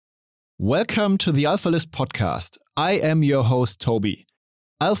Welcome to the AlphaList podcast. I am your host, Toby.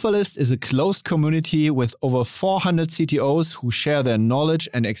 AlphaList is a closed community with over 400 CTOs who share their knowledge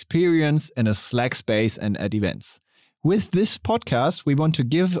and experience in a Slack space and at events. With this podcast, we want to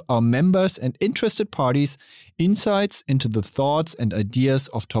give our members and interested parties insights into the thoughts and ideas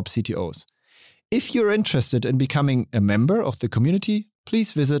of top CTOs. If you're interested in becoming a member of the community,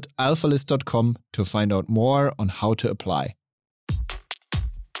 please visit alphalist.com to find out more on how to apply.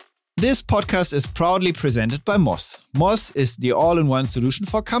 This podcast is proudly presented by Moss. Moss is the all-in-one solution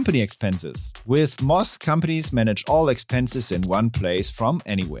for company expenses. With Moss, companies manage all expenses in one place from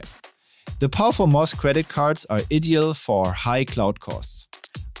anywhere. The powerful Moss credit cards are ideal for high cloud costs.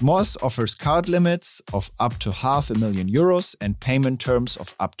 Moss offers card limits of up to €500,000 and payment terms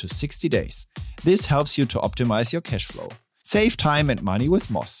of up to 60 days. This helps you to optimize your cash flow. Save time and money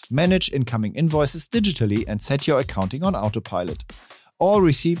with Moss. Manage incoming invoices digitally and set your accounting on autopilot. All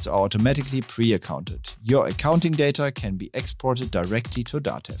receipts are automatically pre-accounted. Your accounting data can be exported directly to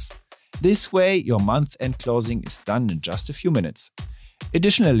Datev. This way, your month-end closing is done in just a few minutes.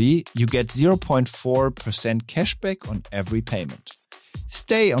 Additionally, you get 0.4% cashback on every payment.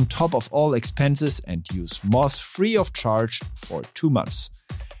 Stay on top of all expenses and use Moss free of charge for 2 months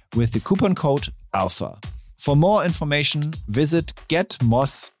with the coupon code ALPHA. For more information, visit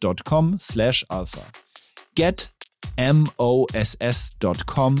getmoss.com/alpha.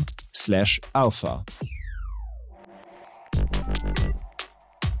 getmoss.com/alpha.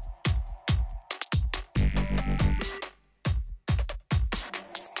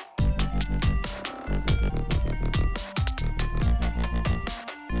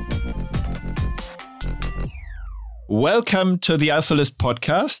 Welcome to the AlphaList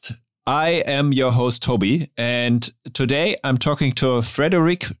podcast. I am your host, Toby, and today I'm talking to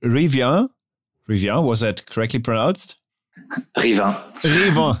Frédéric Rivain. Rivain, was that correctly pronounced? Rivain.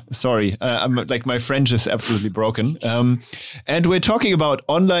 Rivain, sorry. My French is absolutely broken. And we're talking about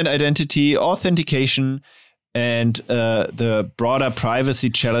online identity, authentication, and the broader privacy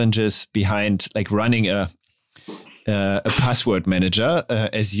challenges behind running a password manager,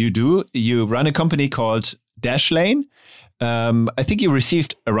 as you do. You run a company called Dashlane. I think you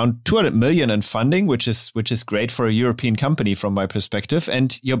received around 200 million in funding, which is great for a European company from my perspective.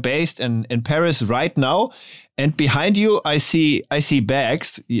 And you're based in Paris right now. And behind you, I see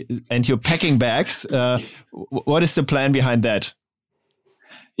bags, and you're packing bags. What is the plan behind that?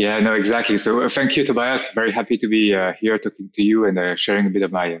 Yeah, no, exactly. So thank you, Tobias. Very happy to be here talking to you and sharing a bit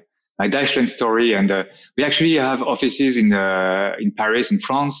of my Dashlane story. And we actually have offices in Paris, in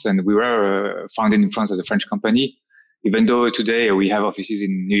France, and we were founded in France as a French company. Even though today we have offices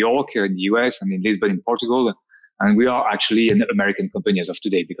in New York, in the US, and in Lisbon, in Portugal, and we are actually an American company as of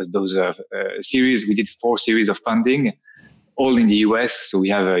today, because those we did 4 series of funding, all in the US. So we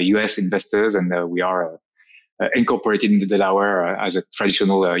have US investors, and we are incorporated into Delaware as a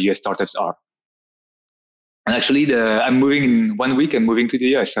traditional US startups are. And actually, I'm moving in 1 week. I'm moving to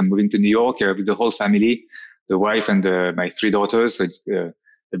the US. I'm moving to New York with the whole family, the wife and my 3 daughters. So it's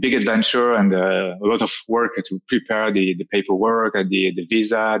a big adventure and a lot of work to prepare the paperwork, the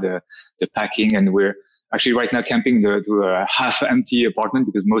visa, the packing. And we're actually right now camping to a half empty apartment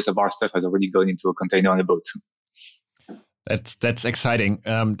because most of our stuff has already gone into a container on a boat. That's exciting.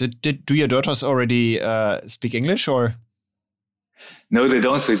 Do your daughters already speak English or? No, they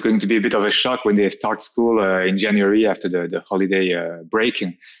don't. So it's going to be a bit of a shock when they start school in January after the holiday break.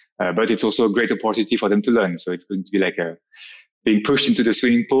 But it's also a great opportunity for them to learn. So it's going to be like being pushed into the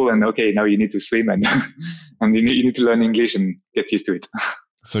swimming pool and okay, now you need to swim and and you need to learn English and get used to it.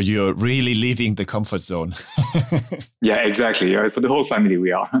 So you're really leaving the comfort zone. Yeah, exactly. For the whole family,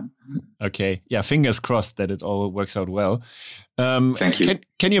 we are. Okay. Yeah. Fingers crossed that it all works out well. Thank you.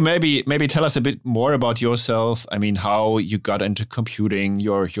 Can you maybe tell us a bit more about yourself? I mean, how you got into computing,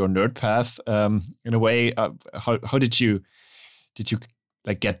 your nerd path, in a way. How did you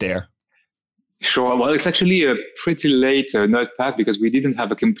get there? Sure. Well, it's actually a pretty late nerd path because we didn't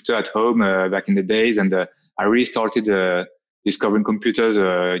have a computer at home back in the days, and I really started discovering computers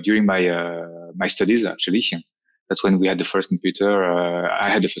during my studies. Actually, that's when we had the first computer.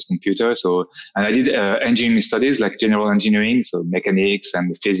 I had the first computer. And I did engineering studies like general engineering, so mechanics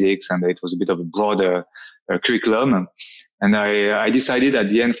and physics, and it was a bit of a broader curriculum. And I decided at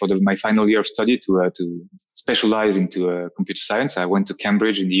the end for my final year of study to specialize into computer science. I went to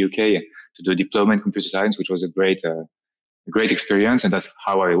Cambridge in the UK to do a diploma in computer science, which was a great experience. And that's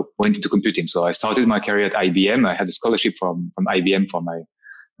how I went into computing. So I started my career at IBM. I had a scholarship from IBM for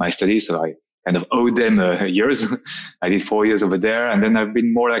my studies. So I kind of owed them years. I did 4 years over there. And then I've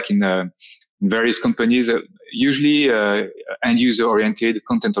been more like in various companies, usually end user oriented,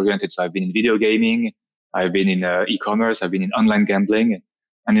 content oriented. So I've been in video gaming, I've been in e-commerce, I've been in online gambling,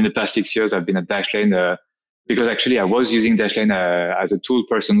 and in the past 6 years I've been at Dashlane because actually I was using Dashlane as a tool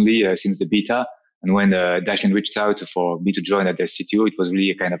personally since the beta. And when Dashlane reached out for me to join as their CTO, it was really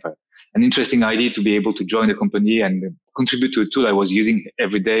a kind of an interesting idea to be able to join the company and contribute to a tool I was using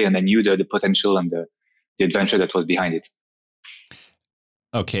every day, and I knew the potential and the adventure that was behind it.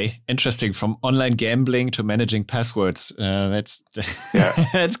 Okay, interesting. From online gambling to managing passwords, that's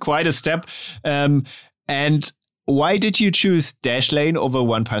that's quite a step. And why did you choose Dashlane over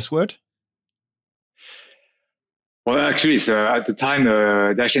 1Password? Well, actually, at the time,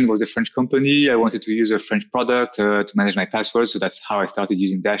 Dashlane was a French company. I wanted to use a French product to manage my passwords, so that's how I started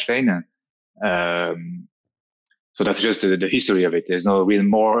using Dashlane. So that's just the history of it. There's no real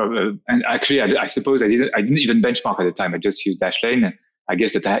more. And actually, I suppose I didn't even benchmark at the time. I just used Dashlane. I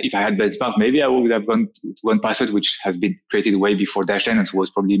guess that if I had benchmark, maybe I would have gone to 1Password, which has been created way before Dashlane and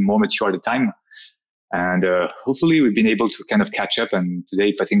was probably more mature at the time. And hopefully, we've been able to kind of catch up. And today,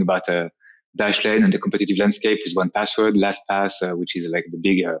 if I think about Dashlane and the competitive landscape with 1Password, LastPass, which is like the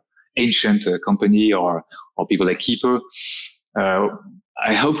big ancient company, or people like Keeper.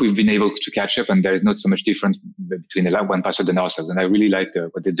 I hope we've been able to catch up, and there is not so much difference between 1Password and ourselves. And I really like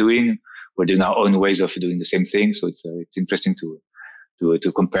what they're doing. We're doing our own ways of doing the same thing, so it's interesting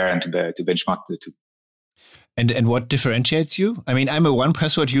to compare and to benchmark the two. And what differentiates you? I mean, I'm a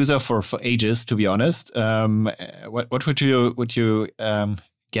 1Password user for ages, to be honest. What would you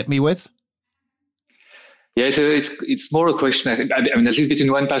get me with? Yeah, it's more a question. I mean, at least between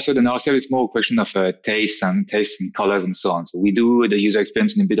 1Password and ourselves, it's more a question of taste and colors and so on. So we do the user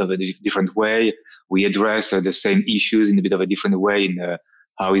experience in a bit of a different way. We address the same issues in a bit of a different way in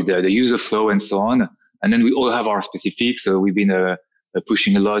how is the user flow and so on. And then we all have our specifics. So we've been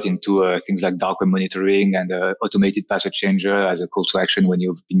pushing a lot into things like dark web monitoring and automated password changer as a call to action when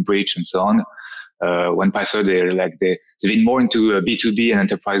you've been breached and so on. 1Password, they've been more into B2B and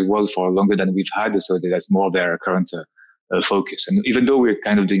enterprise world for longer than we've had, so that's more their current focus. And even though we're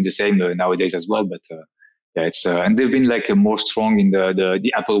kind of doing the same nowadays as well, but it's and they've been like more strong in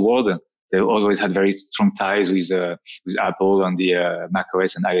the Apple world. They've always had very strong ties with Apple on the Mac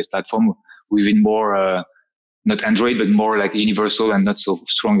OS and iOS platform. We've been more not Android, but more like universal and not so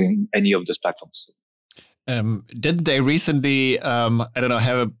strong in any of those platforms. Didn't they recently, have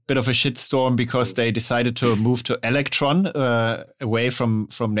a bit of a shitstorm because they decided to move to Electron away from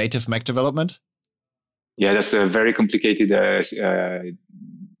native Mac development? Yeah, that's a very complicated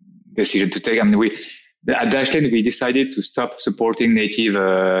decision to take. I mean, at Dashlane, we decided to stop supporting native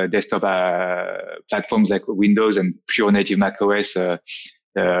desktop platforms like Windows and pure native Mac OS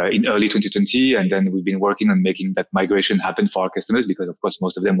in early 2020. And then we've been working on making that migration happen for our customers because, of course,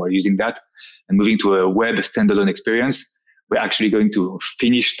 most of them were using that and moving to a web standalone experience. We're actually going to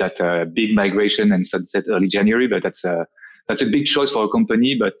finish that big migration and sunset early January, but that's a big choice for a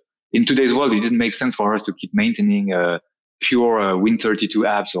company. But in today's world, it didn't make sense for us to keep maintaining pure Win32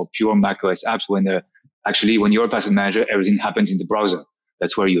 apps or pure macOS apps when you're a password manager, everything happens in the browser.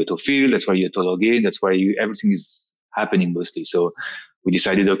 That's where you autofill, that's where you auto-login, that's where everything is happening mostly. So we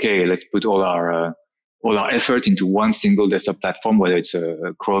decided, okay, let's put all our effort into one single desktop platform, whether it's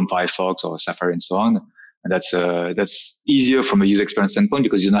Chrome, Firefox, or Safari, and so on. And that's easier from a user experience standpoint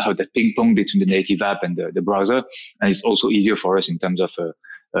because you don't have that ping pong between the native app and the browser, and it's also easier for us in terms of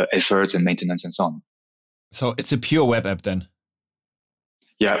effort and maintenance and so on. So it's a pure web app then.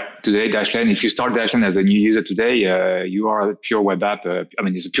 Yeah, today Dashlane. If you start Dashlane as a new user today, you are a pure web app.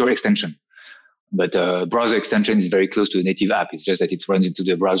 It's a pure extension. But browser extension is very close to a native app. It's just that it runs into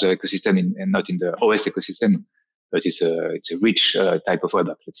the browser ecosystem and not in the OS ecosystem. But it's a rich type of web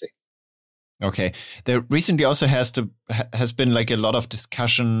app, let's say. Okay. There recently also has been like a lot of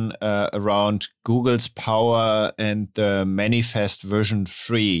discussion around Google's power and the Manifest version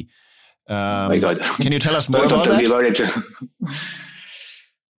 3. Oh my God. Can you tell us more about that? About it.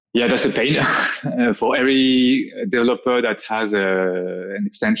 Yeah, that's a pain for every developer that has an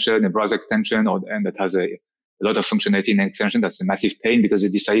extension, a browser extension, and that has a lot of functionality in an extension. That's a massive pain because they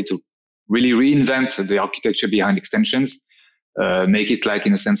decided to really reinvent the architecture behind extensions, make it like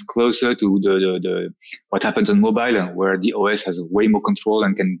in a sense closer to the what happens on mobile, where the OS has way more control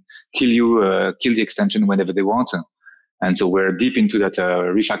and can kill the extension whenever they want. And so we're deep into that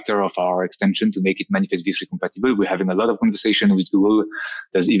refactor of our extension to make it Manifest v3 compatible. We're having a lot of conversation with Google.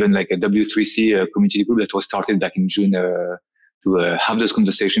 There's even like a W3C community group that was started back in June to have this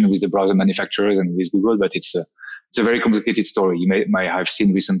conversation with the browser manufacturers and with Google. But it's a very complicated story. You might have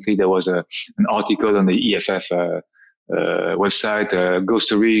seen recently there was an article on the EFF website. Ghost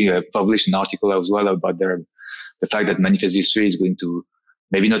Story published an article as well about the fact that Manifest v3 is going to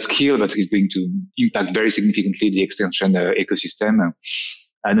maybe not kill, but is going to impact very significantly the extension ecosystem.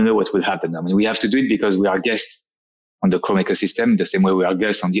 I don't know what will happen. I mean, we have to do it because we are guests on the Chrome ecosystem, the same way we are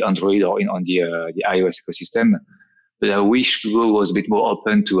guests on the Android or on the iOS ecosystem. But I wish Google was a bit more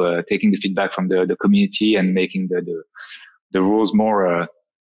open to taking the feedback from the community and making the rules more,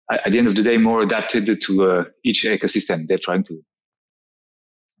 at the end of the day, more adapted to each ecosystem. They're trying to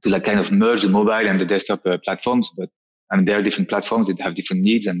like kind of merge the mobile and the desktop platforms, but I mean, there are different platforms that have different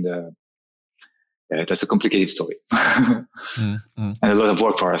needs, and that's a complicated story and a lot of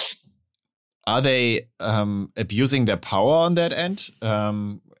work for us. Are they abusing their power on that end?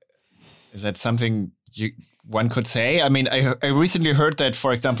 Is that something one could say? I mean, I recently heard that,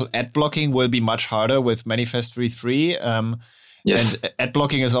 for example, ad blocking will be much harder with Manifest v3. Yes. And ad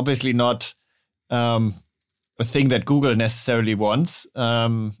blocking is obviously not a thing that Google necessarily wants.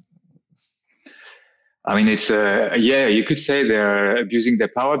 I mean, it's you could say they're abusing their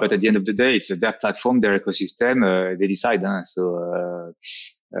power, but at the end of the day, it's their platform, their ecosystem. They decide. So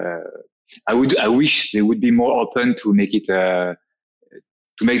I wish they would be more open to make it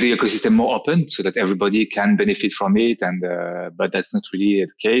to make the ecosystem more open, so that everybody can benefit from it. And but that's not really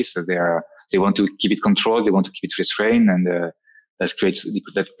the case. They want to keep it controlled. They want to keep it restrained, and that creates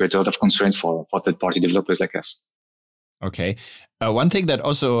a lot of constraints for third-party developers like us. Okay. One thing that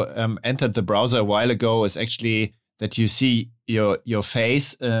also entered the browser a while ago is actually that you see your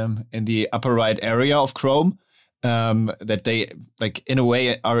face in the upper right area of Chrome, that they, like, in a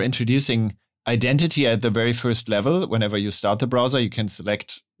way are introducing identity at the very first level. Whenever you start the browser, you can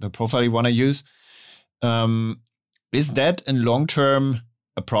select the profile you want to use. Is that in long term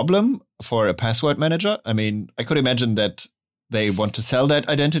a problem for a password manager? I mean, I could imagine that they want to sell that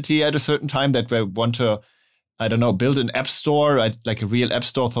identity at a certain time, that they want to, I don't know, build an app store, like a real app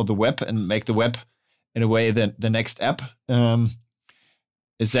store for the web, and make the web in a way the next app.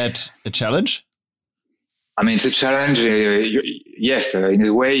 Is that a challenge? I mean, it's a challenge. Yes, in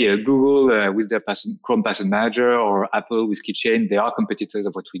a way, Google with their Chrome Password Manager, or Apple with Keychain, they are competitors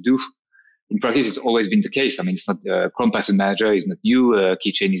of what we do. In practice, it's always been the case. I mean, it's not Chrome Password Manager is not new,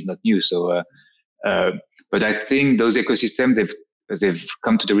 Keychain is not new. So, but I think those ecosystems, they've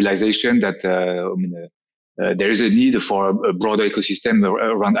come to the realization that there is a need for a broader ecosystem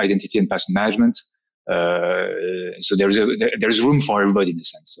around identity and password management. So there's room for everybody in a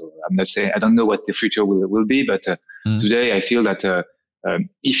sense. So I'm not saying, I don't know what the future will be, but today I feel that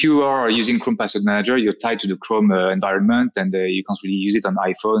if you are using Chrome Password Manager, you're tied to the Chrome environment, and you can't really use it on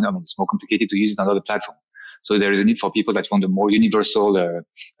iPhone. I mean, it's more complicated to use it on other platforms. So there is a need for people that want a more universal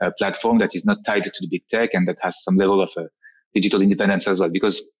platform that is not tied to the big tech, and that has some level of digital independence as well.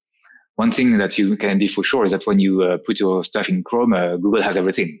 Because one thing that you can be for sure is that when you put your stuff in Chrome, Google has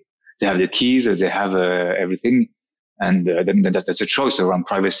everything. They have the keys, they have everything. And then that's a choice around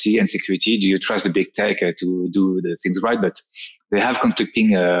privacy and security. Do you trust the big tech to do the things right? But they have conflicting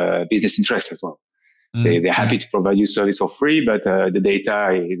business interests as well. They're happy to provide you service for free, but the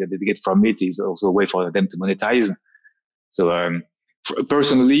data that they get from it is also a way for them to monetize. So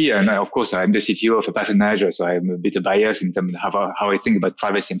personally, and of course, I'm the CTO of a password manager, so I'm a bit biased in terms of how I think about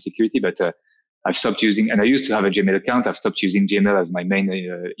privacy and security. But I've stopped using, and I used to have a Gmail account. I've stopped using Gmail as my main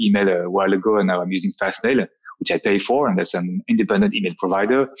email a while ago, and now I'm using Fastmail, which I pay for, and that's an independent email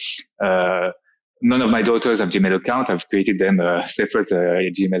provider. None of my daughters have Gmail account. I've created them a separate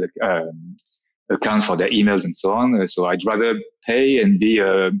Gmail account for their emails and so on. So I'd rather pay and be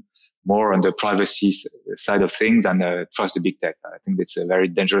more on the privacy side of things than trust the big tech. I think that's a very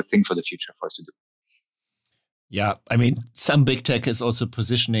dangerous thing for the future for us to do. Yeah, I mean, some big tech is also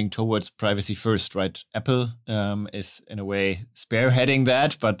positioning towards privacy first, right? Apple is in a way spearheading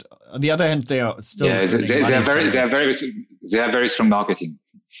that, but on the other hand, they are still they have very strong marketing.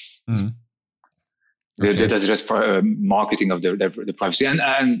 Mm-hmm. Okay. That's just marketing of the privacy,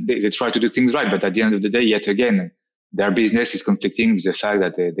 and they try to do things right, but at the end of the day, yet again, their business is conflicting with the fact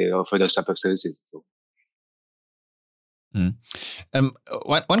that they offer those type of services. So.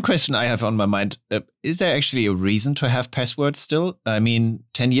 One question I have on my mind, is there actually a reason to have passwords still? I mean,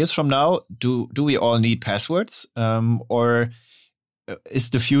 10 years from now, do we all need passwords? Or is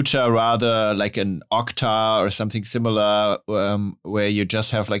the future rather like an Okta or something similar, where you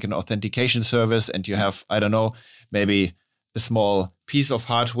just have like an authentication service and you have, I don't know, maybe a small piece of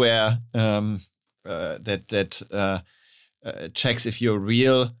hardware that checks if you're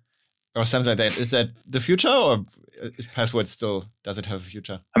real? or something like that. Is that the future, or is password still, does it have a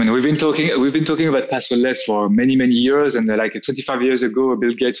future? I mean, we've been talking about passwordless for many, many years. And like 25 years ago,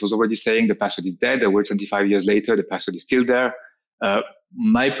 Bill Gates was already saying the password is dead. We're 25 years later, the password is still there.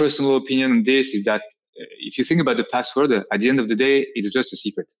 My personal opinion on this is that if you think about the password, at the end of the day, it's just a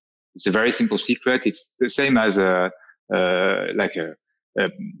secret. It's a very simple secret. It's the same as Alibaba,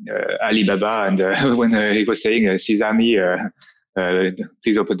 and when he was saying Sesame,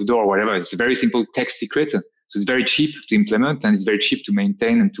 please open the door, or whatever. It's a very simple text secret, so it's very cheap to implement and it's very cheap to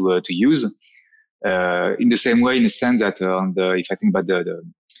maintain and to use. In the same way, in the sense that if I think about the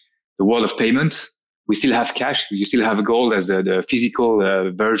world of payment, we still have cash. You still have gold as the physical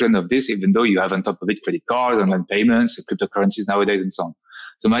version of this, even though you have on top of it credit cards, online payments, cryptocurrencies nowadays, and so on.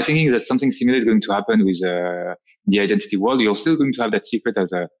 So my thinking is that something similar is going to happen with the identity world. You're still going to have that secret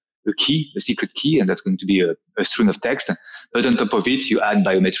as a key, a secret key, and that's going to be a string of text. But on top of it, you add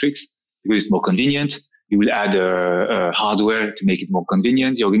biometrics because it's more convenient. You will add hardware to make it more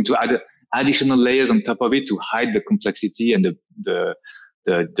convenient. You're going to add additional layers on top of it to hide the complexity and the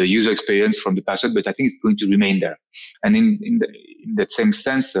user experience from the password, but I think it's going to remain there. And in that same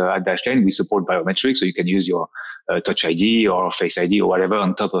sense, at Dashlane, we support biometrics, so you can use your Touch ID or Face ID or whatever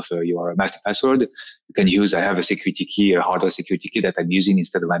on top of your master password. You can use, I have a security key, a hardware security key that I'm using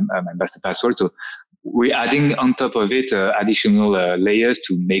instead of my master password. So we're adding on top of it additional layers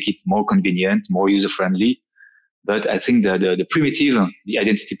to make it more convenient, more user-friendly. But I think the primitive, the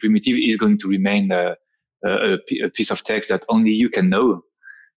identity primitive, is going to remain a piece of text that only you can know.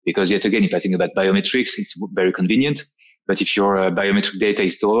 Because yet again, if I think about biometrics, it's very convenient. But if your biometric data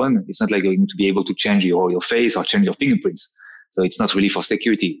is stolen, it's not like you're going to be able to change your face or change your fingerprints. So it's not really for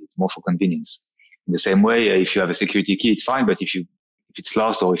security. It's more for convenience. In the same way, if you have a security key, it's fine. But if it's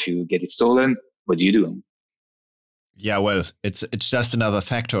lost or if you get it stolen, what do you do? Yeah, well, it's just another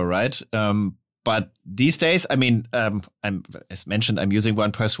factor, right? But these days, I mean, as mentioned, I'm using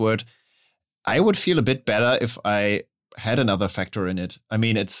 1Password. I would feel a bit better if I had another factor in it. I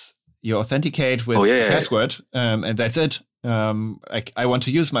mean, it's you authenticate with password, and that's it. I want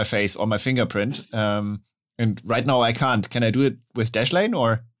to use my face or my fingerprint, and right now I can't. Can I do it with Dashlane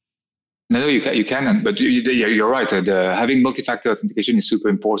or? No, you can. But you're right. Having multi-factor authentication is super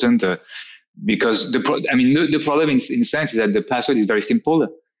important because the problem in a sense is that the password is very simple.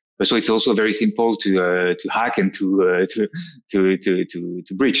 But so it's also very simple to hack and to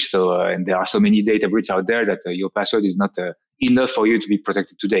breach. So and there are so many data breaches out there that your password is not enough for you to be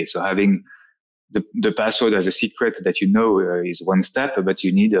protected today. So having the password as a secret that you know is one step, but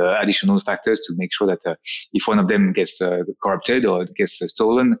you need additional factors to make sure that if one of them gets corrupted or gets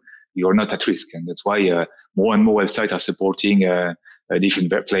stolen, you're not at risk. And that's why more and more websites are supporting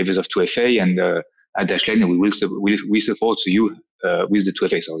different flavors of 2FA. And at Dashlane, we support you with the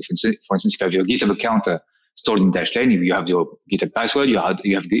 2FA. So for instance, if you have your GitHub account stored in Dashlane, if you have your GitHub password, you have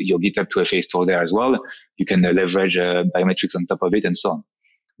your GitHub 2FA stored there as well. You can leverage biometrics on top of it and so on.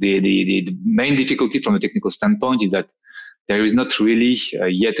 The main difficulty from a technical standpoint is that there is not really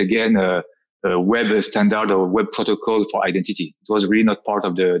yet again a web standard or web protocol for identity. It was really not part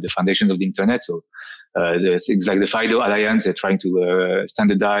of the foundations of the internet. So things like the FIDO Alliance, they're trying to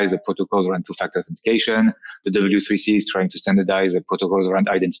standardize the protocols around two-factor authentication. The W3C is trying to standardize the protocols around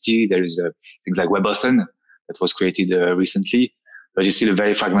identity. There is things like WebAuthn that was created recently, but it's still a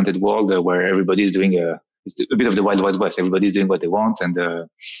very fragmented world where everybody's doing it's a bit of the wild west. Everybody's doing what they want, and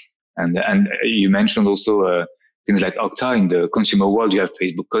you mentioned also things like Okta. In the consumer world, you have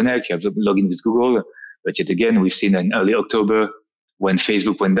Facebook Connect, you have login with Google, but yet again, we've seen in early October when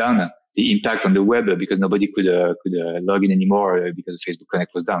Facebook went down, the impact on the web because nobody could log in anymore because Facebook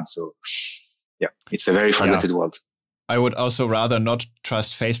Connect was down. So yeah, it's a very fragmented world. I would also rather not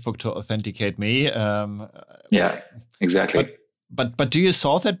trust Facebook to authenticate me. Yeah, exactly. But do you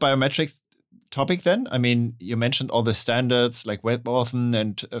solve that biometric topic then? I mean, you mentioned all the standards like WebAuthn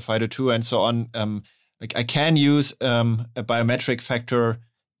and FIDO2 and so on. Like I can use a biometric factor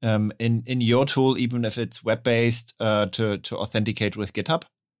in your tool, even if it's web-based, to authenticate with GitHub?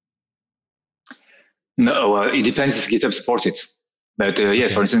 No, it depends if GitHub supports it. But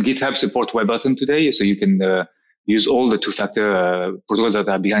yes, for instance, GitHub supports WebAuthn today, so you can use all the two-factor protocols that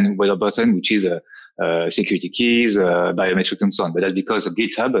are behind WebAuthn, which is security keys, biometrics, and so on. But that's because of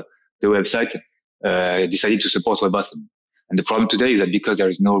GitHub, the website, decided to support WebAuthn. And the problem today is that because there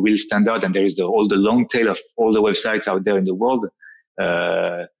is no real standard and there is all the long tail of all the websites out there in the world,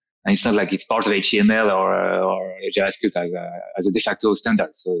 and it's not like it's part of HTML or JavaScript as a de facto standard.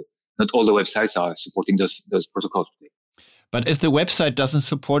 So not all the websites are supporting those protocols today. But if the website doesn't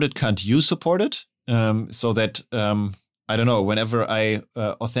support it, can't you support it? So that I don't know, whenever I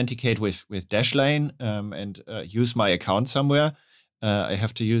authenticate with Dashlane and use my account somewhere, I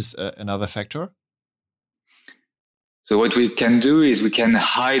have to use another factor? So what we can do is we can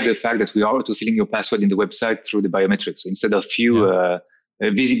hide the fact that we are autofilling your password in the website through the biometrics. So instead of you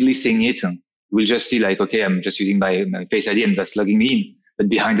visibly seeing it, we'll just see like, okay, I'm just using my Face ID and that's logging me in. But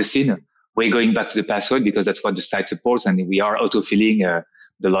behind the scene, we're going back to the password because that's what the site supports, and we are autofilling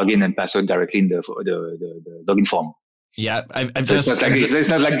the login and password directly in the login form. Yeah, it's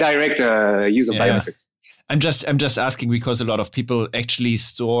not like direct use of biometrics. I'm just asking because a lot of people actually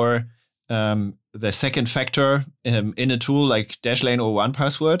store the second factor in a tool like Dashlane or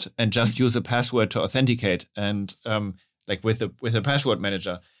 1Password and just use a password to authenticate, and like with a password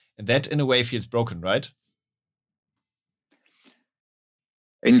manager, and that in a way feels broken, right?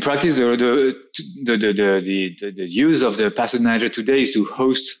 In practice, the use of the password manager today is to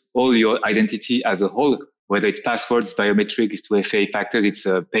host all your identity as a whole, whether it's passwords, biometrics, 2FA factors, it's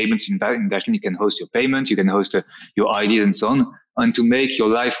payments. In Dashlane, you can host your payments, you can host your IDs and so on, and to make your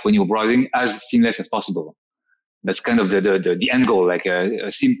life when you're browsing as seamless as possible. That's kind of the end goal, like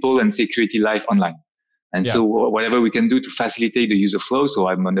a simple and security life online. And so whatever we can do to facilitate the user flow. So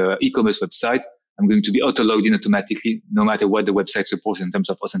I'm on the e-commerce website. I'm going to be auto-logged in automatically, no matter what the website supports in terms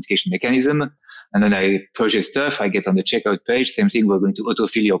of authentication mechanism. And then I purchase stuff. I get on the checkout page. Same thing. We're going to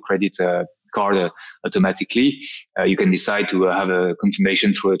autofill your credit card automatically. You can decide to have a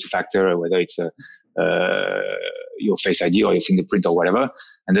confirmation through a two-factor, whether it's your Face ID or your fingerprint or whatever.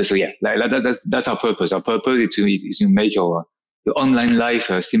 And so, that's our purpose. Our purpose is to make your online life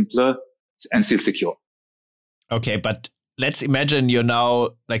simpler and still secure. Okay, but let's imagine you're now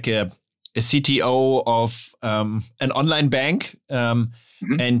like a CTO of an online bank,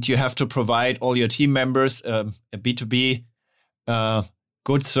 and you have to provide all your team members a B2B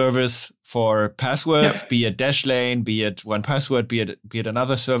good service for passwords, be it Dashlane, be it 1Password, be it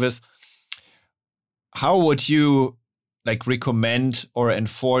another service. How would you like recommend or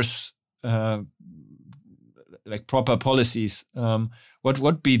enforce like proper policies? What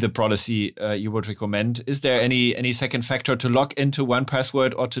would be the policy you would recommend? Is there any second factor to log into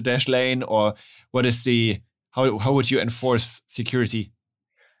 1Password or to Dashlane, or what is how would you enforce security?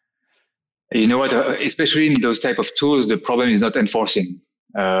 You know what? Especially in those type of tools, the problem is not enforcing.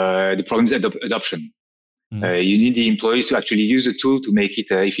 The problem is adoption. You need the employees to actually use the tool to make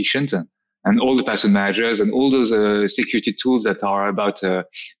it efficient. And all the password managers and all those security tools that are about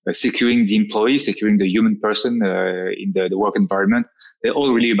securing the employee, securing the human person in the work environment, they're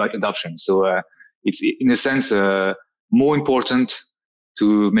all really about adoption. So it's in a sense more important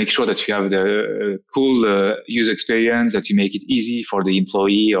to make sure that you have the cool user experience, that you make it easy for the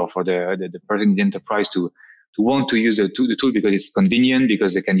employee or for the person in the enterprise to want to use the tool because it's convenient,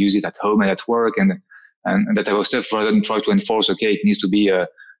 because they can use it at home and at work and that type of stuff, rather than try to enforce, okay, it needs to be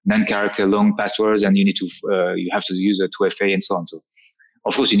 9-character long passwords and you have to use a 2FA and so on. So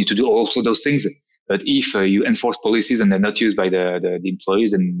of course you need to do also those things, but if you enforce policies and they're not used by the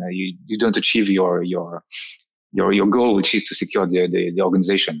employees, then you don't achieve your goal, which is to secure the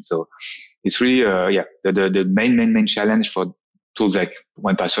organization. So it's really the main challenge for tools like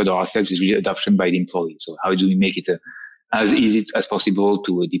 1Password or ourselves is really adoption by the employee. So how do we make it as easy as possible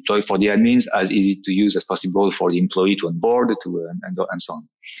to deploy for the admins, as easy to use as possible for the employee to onboard, and so on.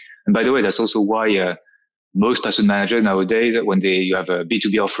 And by the way, that's also why most password managers nowadays, when you have a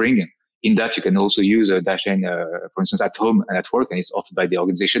B2B offering, in that you can also use a Dashlane, for instance, at home and at work, and it's offered by the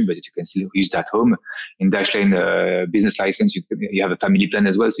organization, but you can still use that at home. In Dashlane business license, you have a family plan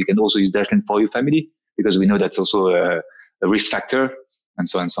as well, so you can also use Dashlane for your family, because we know that's also a risk factor, and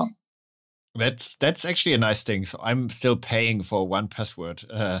so on and so on. That's actually a nice thing. So I'm still paying for 1Password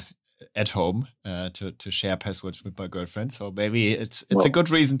at home to share passwords with my girlfriend. So maybe it's a good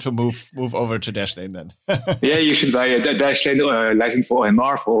reason to move over to Dashlane then. Yeah, you should buy a Dashlane license for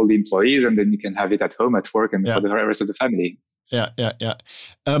OMR for all the employees, and then you can have it at home, at work, and for the rest of the family. Yeah.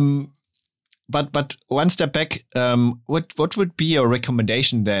 But one step back, what would be your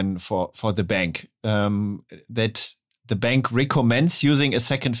recommendation then for the bank that the bank recommends using a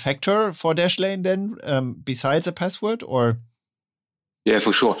second factor for Dashlane then, besides a password, or? Yeah,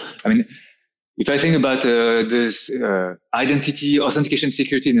 for sure. I mean, if I think about this identity authentication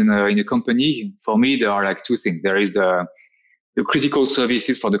security in a company, for me, there are like two things. There is the critical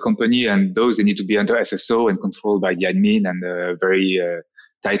services for the company, and those they need to be under SSO and controlled by the admin and very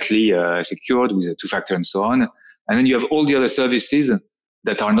tightly secured with a two-factor and so on. And then you have all the other services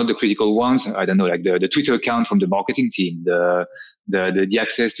that are not the critical ones. I don't know, like the Twitter account from the marketing team, the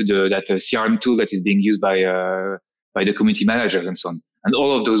access to that CRM tool that is being used by by the community managers and so on. And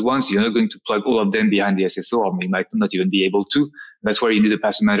all of those ones, you're not going to plug all of them behind the SSO, or you might not even be able to. That's where you need a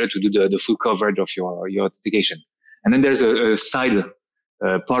password manager to do the full coverage of your authentication. And then there's a side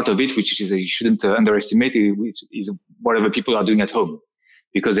part of it, which is you shouldn't underestimate, which is whatever people are doing at home,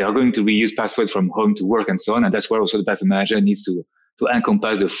 because they are going to reuse passwords from home to work and so on. And that's where also the password manager needs to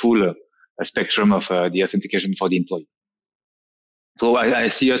encompass the full spectrum of the authentication for the employee. So I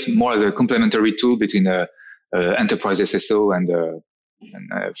see us more as a complementary tool between enterprise SSO and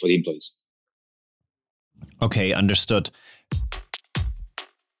for the employees. Okay, understood.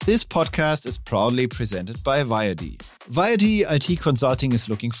 This podcast is proudly presented by Viad. Viad IT Consulting is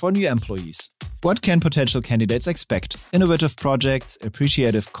looking for new employees. What can potential candidates expect? Innovative projects,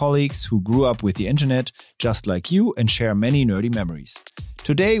 appreciative colleagues who grew up with the internet just like you and share many nerdy memories.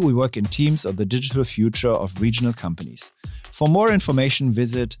 Today, we work in teams of the digital future of regional companies. For more information,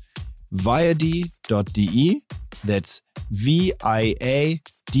 visit viadee.de. That's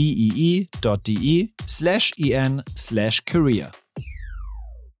viadee.de/en/career.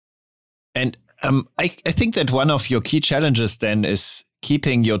 And I think that one of your key challenges then is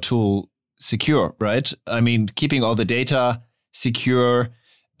keeping your tool secure, right? I mean, keeping all the data secure,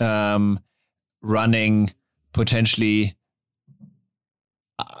 running potentially.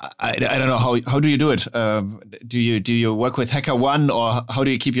 I don't know how do you do it? Do you work with HackerOne, or how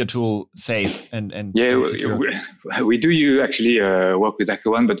do you keep your tool safe and secure? We do actually work with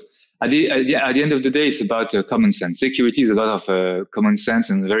HackerOne, but at the end of the day, it's about common sense. Security is a lot of common sense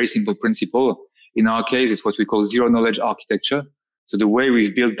and a very simple principle. In our case, it's what we call zero knowledge architecture. So the way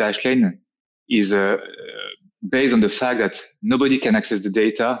we've built Dashlane is based on the fact that nobody can access the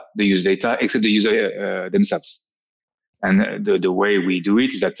data, the user data, except the user themselves. And the way we do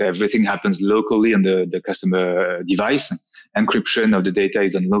it is that everything happens locally on the customer device. Encryption of the data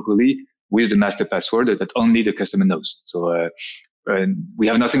is done locally with the master password that only the customer knows. So we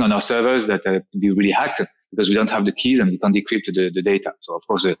have nothing on our servers that can be really hacked because we don't have the keys and we can't decrypt the data. So of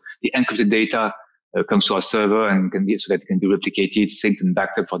course, the encrypted data comes to our server and so that it can be replicated, synced, and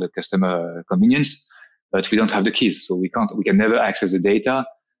backed up for the customer convenience. But we don't have the keys, so we can never access the data.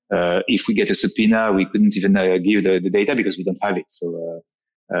 If we get a subpoena, we couldn't even give the data because we don't have it. So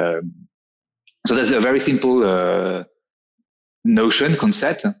that's a very simple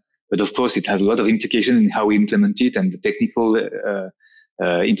concept. But of course, it has a lot of implication in how we implement it, and the technical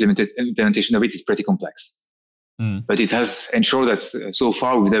implementation of it is pretty complex. But it has ensured that so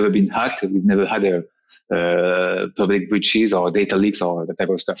far we've never been hacked. We've never had public breaches or data leaks or that type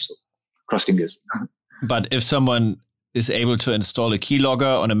of stuff. So cross fingers. But if someone is able to install a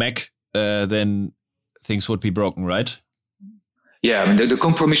keylogger on a Mac, then things would be broken, right? Yeah, I mean, the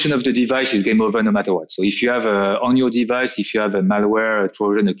compromission of the device is game over no matter what. So if you have on your device, if you have a malware, a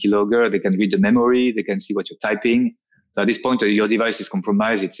Trojan, a keylogger, they can read the memory, they can see what you're typing. So at this point, your device is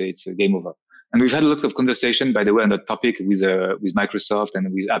compromised. It's a game over. And we've had a lot of conversation, by the way, on that topic with Microsoft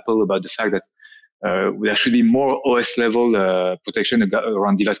and with Apple about the fact that there should be more OS level protection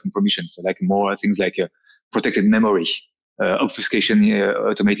around device compromission. So like more things like protected memory, obfuscation,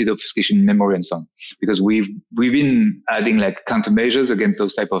 automated obfuscation memory, and so on. Because we've been adding like countermeasures against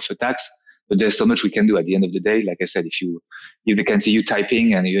those type of attacks, but there's so much we can do at the end of the day. Like I said, if they can see you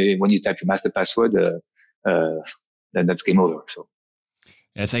typing and when you type your master password, then that's game over. So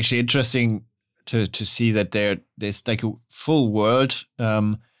yeah, it's actually interesting to see that there's like a full world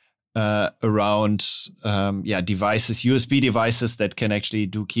around devices, USB devices that can actually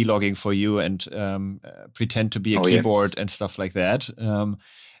do keylogging for you and pretend to be a keyboard and stuff like that. And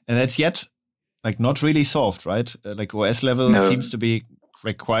that's yet like not really solved, right? Like OS level seems to be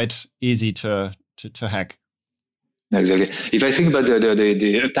like quite easy to hack. Exactly. If I think about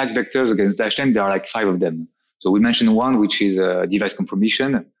the attack vectors against Dashlane, there are like 5 of them. So we mentioned one, which is device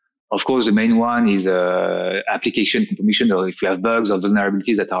compromission. Of course, the main one is application compromission, or if you have bugs or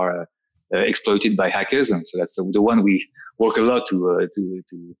vulnerabilities that are exploited by hackers. And so that's the one we work a lot to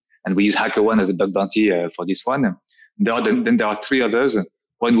and we use HackerOne as a bug bounty for this one. Then there are 3 others.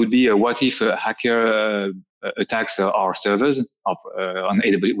 One would be what if a hacker attacks our servers on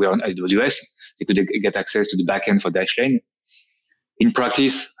AWS? We're on AWS. They could get access to the backend for Dashlane. In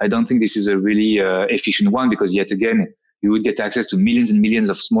practice, I don't think this is a really efficient one because yet again, you would get access to millions and millions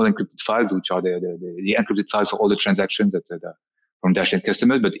of small encrypted files, which are the encrypted files for all the transactions that from Dashlane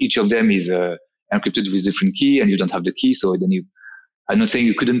customers. But each of them is encrypted with different key, and you don't have the key. So then I'm not saying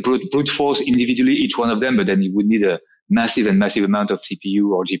you couldn't brute force individually each one of them, but then you would need a massive amount of CPU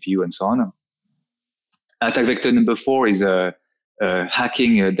or GPU and so on. Attack vector number 4 is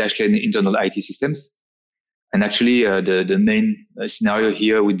hacking Dashlane internal IT systems. And actually, the main scenario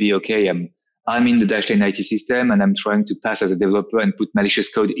here would be, okay, I'm in the Dashlane IT system and I'm trying to pass as a developer and put malicious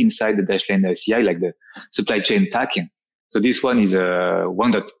code inside the Dashlane CI, like the supply chain pack. So this one is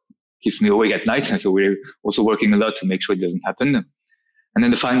one that keeps me awake at night. And so we're also working a lot to make sure it doesn't happen. And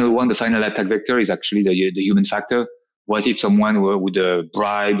then the final attack vector is actually the human factor. What if someone would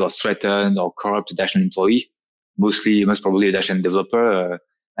bribe or threaten or corrupt a Dashlane employee? Most probably a Dashlane developer,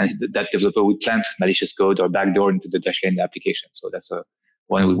 and that developer would plant malicious code or backdoor into the Dashlane application. So that's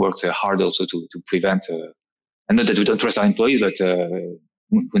one we worked hard also to prevent. And not that we don't trust our employees, but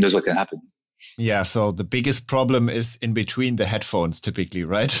who knows what can happen. Yeah, so the biggest problem is in between the headphones, typically,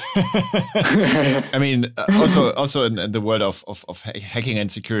 right? I mean, also in the world of hacking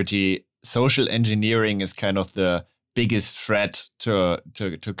and security, social engineering is kind of the biggest threat to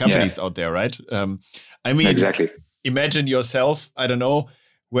companies out there, right? I mean, exactly. Imagine yourself, I don't know,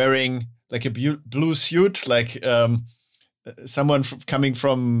 wearing like a blue suit, like someone coming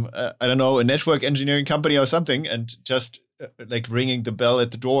from, I don't know, a network engineering company or something, and just like ringing the bell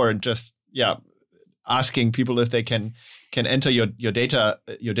at the door and just asking people if they can enter your data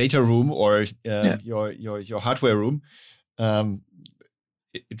room or your hardware room.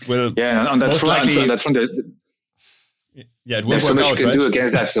 It will on that front. It will there's so much you can do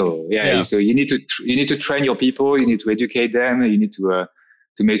against that. So so you need to train your people. You need to educate them. You need to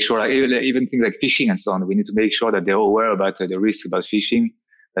make sure, like, even things like phishing and so on. We need to make sure that they're aware about the risks about phishing,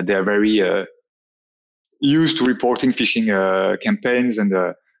 that they're very used to reporting phishing campaigns,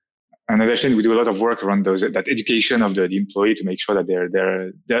 and additionally, we do a lot of work around that education of the employee to make sure that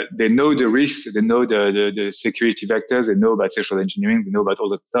they know the risks, they know the security vectors, they know about social engineering, they know about all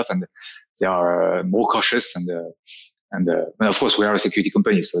that stuff, and they are more cautious. And of course, we are a security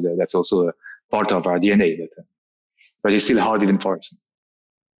company, so that's also a part of our DNA. But it's still hard even for us.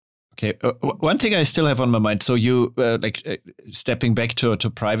 Okay, one thing I still have on my mind. So you stepping back to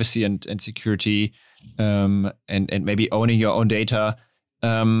privacy and security, and maybe owning your own data.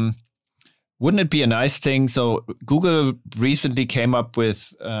 Wouldn't it be a nice thing? So Google recently came up with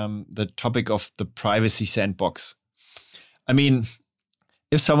the topic of the privacy sandbox. I mean,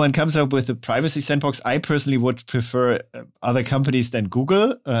 if someone comes up with a privacy sandbox, I personally would prefer other companies than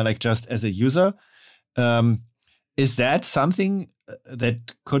Google, like just as a user. Is that something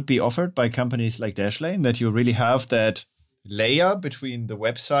that could be offered by companies like Dashlane, that you really have that layer between the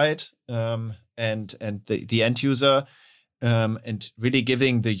website and the end user, and really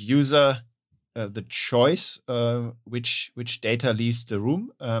giving the user the choice which data leaves the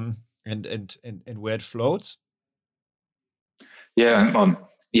room, and where it floats?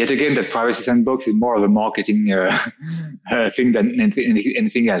 Yet again, that privacy sandbox is more of a marketing thing than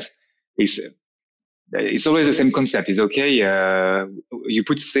anything else. It's always the same concept. It's okay. You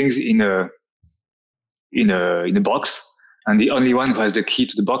put things in a box, and the only one who has the key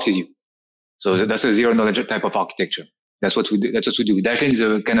to the box is you. So that's a zero knowledge type of architecture. That's what we do. Dashlane is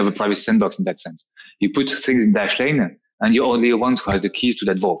a kind of a privacy sandbox in that sense. You put things in Dashlane, and you're only one who has the keys to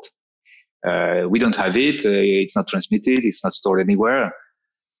that vault. We don't have it. It's not transmitted. It's not stored anywhere.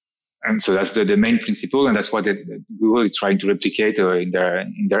 And so that's the main principle, and that's what Google is trying to replicate in their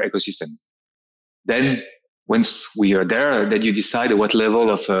ecosystem. Then once we are there, then you decide what level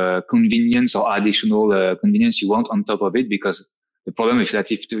of convenience or additional convenience you want on top of it, because the problem is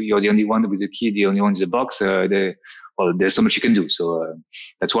that if you're the only one with the key, the only one in the box, there's so much you can do. So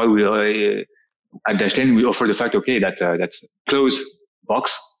that's why we at Dashlane we offer the fact, that closed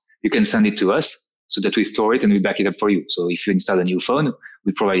box, you can send it to us so that we store it and we back it up for you. So if you install a new phone,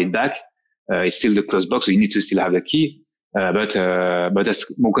 we provide it back. It's still the closed box, so you need to still have the key. But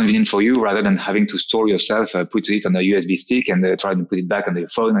that's more convenient for you rather than having to store yourself, put it on a USB stick and try to put it back on your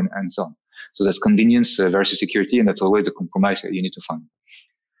phone and so on. So that's convenience versus security, and that's always the compromise that you need to find.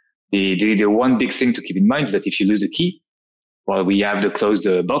 The one big thing to keep in mind is that if you lose the key, well, we have the closed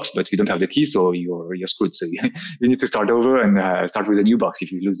box, but we don't have the key, so you're screwed. So you need to start over and start with a new box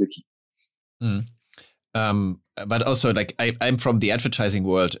if you lose the key. But also, like, I'm from the advertising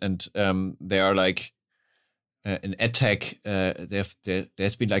world, and there are like in edtech,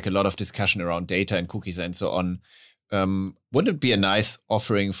 there's been like a lot of discussion around data and cookies and so on. Wouldn't it be a nice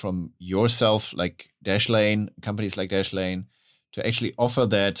offering from yourself, like Dashlane, companies like Dashlane, to actually offer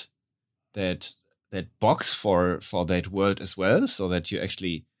that box for that world as well, so that you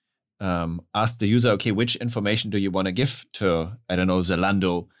actually ask the user, okay, which information do you want to give to, I don't know,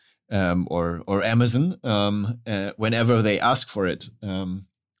 Zalando or Amazon whenever they ask for it,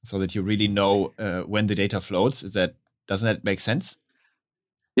 so that you really know when the data floats. Doesn't that make sense?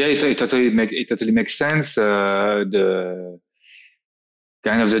 Yeah, it totally makes sense.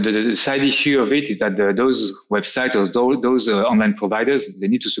 kind of the side issue of it is that those websites or those online providers, they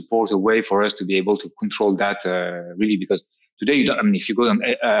need to support a way for us to be able to control that really, because today you don't. I mean, if you go on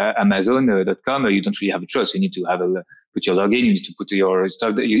Amazon.com, you don't really have a choice. You need to put your login. You need to put your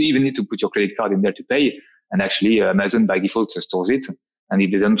stuff. You even need to put your credit card in there to pay. And actually, Amazon by default stores it, and they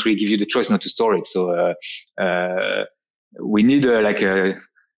don't really give you the choice not to store it. So we need like a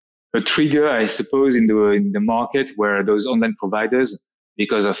trigger, I suppose, in the market where those online providers,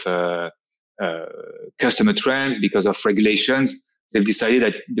 because of customer trends, because of regulations, they've decided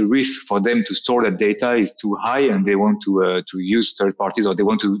that the risk for them to store that data is too high, and they want to use third parties, or they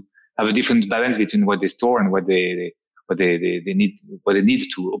want to have a different balance between what they store and what they need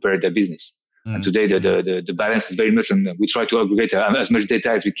to operate their business. And today the balance is very much, and we try to aggregate as much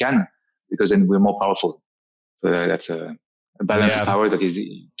data as we can, because then we're more powerful. So that's a balance of power that is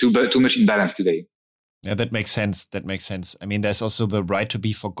too much imbalance today. Yeah, that makes sense. I mean, there's also the right to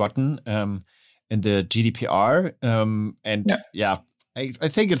be forgotten in the GDPR. I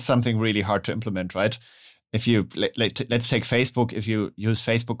think it's something really hard to implement, right? If you, let's take Facebook, if you use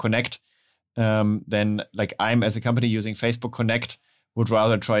Facebook Connect, then like I'm as a company using Facebook Connect would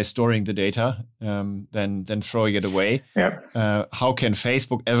rather try storing the data than throwing it away. Yeah. How can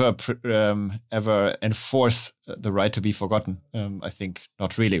Facebook ever enforce the right to be forgotten? I think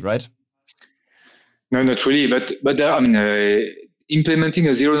not really, right? No, not really. But implementing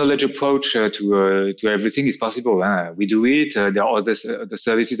a zero knowledge approach to everything is possible. We do it. There are other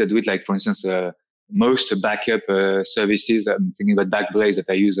services that do it. Like for instance, most backup services. I'm thinking about Backblaze that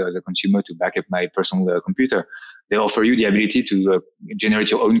I use as a consumer to back up my personal computer. They offer you the ability to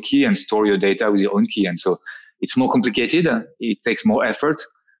generate your own key and store your data with your own key. And so it's more complicated. It takes more effort,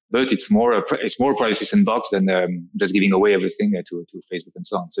 but it's more privacy sandbox than just giving away everything to Facebook and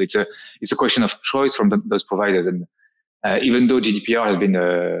so on. So it's a question of choice from those providers. And even though GDPR has been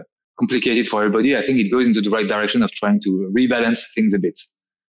complicated for everybody, I think it goes into the right direction of trying to rebalance things a bit.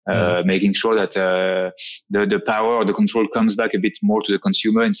 Making sure that the power or the control comes back a bit more to the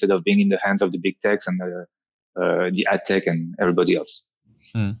consumer instead of being in the hands of the big techs and the ad tech and everybody else.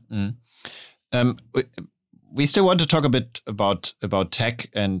 We still want to talk a bit about tech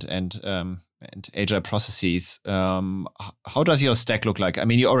and agile processes. How does your stack look like? I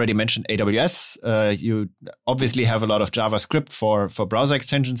mean, you already mentioned AWS. You obviously have a lot of JavaScript for browser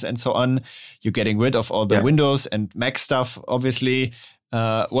extensions and so on. You're getting rid of all the Windows and Mac stuff, obviously.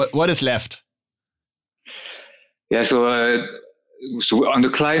 What is left? Yeah, so on the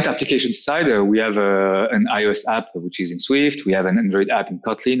client application side, we have an iOS app which is in Swift. We have an Android app in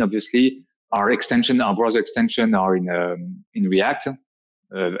Kotlin, obviously. Our browser extension are in React,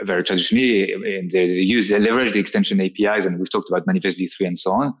 very traditionally, and they leverage the extension APIs, and we've talked about Manifest v3 and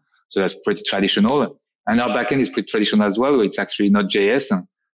so on. So that's pretty traditional. And our backend is pretty traditional as well. It's actually not JS,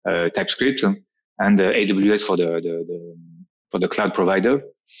 TypeScript, and AWS for the cloud provider. And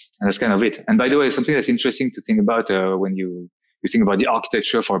that's kind of it. And by the way, something that's interesting to think about when you think about the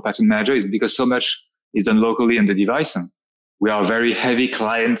architecture for a pattern manager is because so much is done locally on the device. We are a very heavy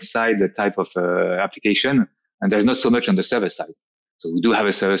client-side type of application, and there's not so much on the server side. So we do have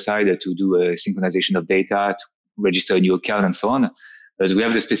a server side to do a synchronization of data, to register a new account, and so on. But we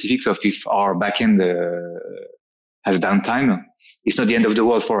have the specifics of if our backend has downtime, it's not the end of the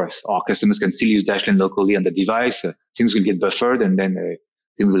world for us. Our customers can still use Dashlane locally on the device. Things will get buffered, and then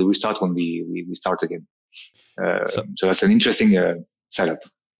things will restart when we start again. So that's an interesting setup.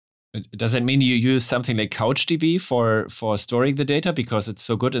 Does that mean you use something like CouchDB for storing the data because it's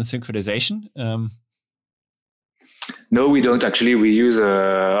so good in synchronization? No, we don't actually. We use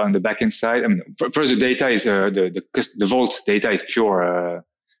on the backend side. I mean, first the data is the Vault data is pure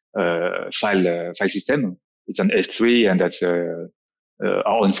file system. It's an S3, and that's our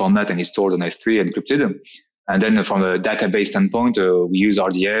own format, and it's stored on S3 encrypted. And then from a database standpoint, we use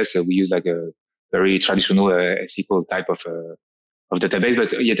RDS. We use like a very traditional SQL type of database.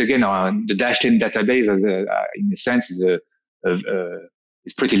 But yet again, the Dashlane database, in a sense, is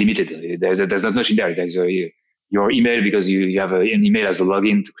pretty limited. There's not much in there. There's your email, because you have an email as a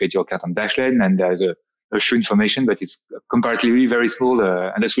login to create your account on Dashlane, and there's a few information, but it's comparatively very small,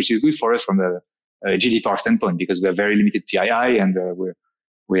 and that's which is good for us from a GDPR standpoint, because we have very limited PII, and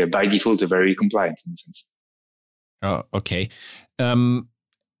we're by default very compliant in a sense. Oh, okay.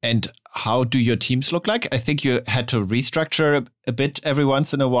 And how do your teams look like? I think you had to restructure a bit every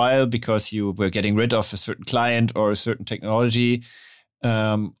once in a while because you were getting rid of a certain client or a certain technology.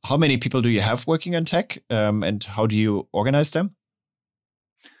 How many people do you have working on tech, and how do you organize them?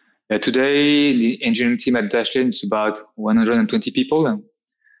 Today, the engineering team at Dashlane is about 120 people.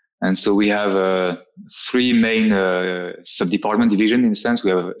 And so we have three main sub-department division in a sense.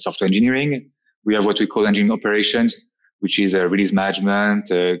 We have software engineering. We have what we call engineering operations, which is release management,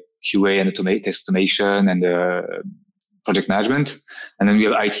 QA and test automation, and project management. And then we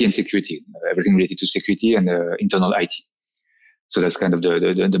have IT and security, everything related to security and internal IT. So that's kind of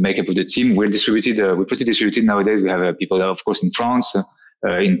the makeup of the team. We're pretty distributed nowadays. We have people, of course, in France,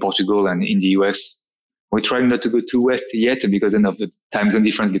 in Portugal, and in the US. We're trying not to go too west yet because then of the time zone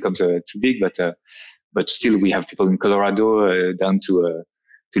difference becomes too big. But still, we have people in Colorado down to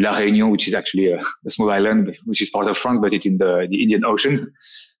La Réunion, which is actually a small island, which is part of France, but it's in the Indian Ocean.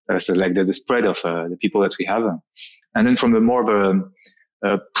 So like the spread of the people that we have. And then from a more of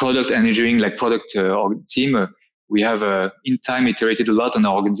a product engineering, like product team, we have in time iterated a lot on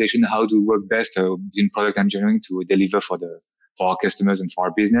our organization, how to work best in product engineering to deliver for our customers and for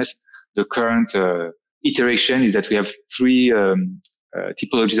our business. The current iteration is that we have three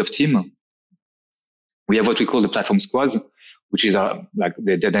typologies of team. We have what we call the platform squads, which is like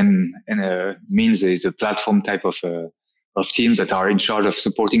that then means is a platform type of teams that are in charge of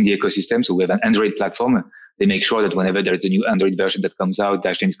supporting the ecosystem. So we have an Android platform. They make sure that whenever there's a new Android version that comes out,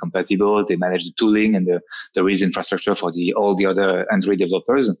 Dashlane is compatible. They manage the tooling and the release infrastructure for all the other Android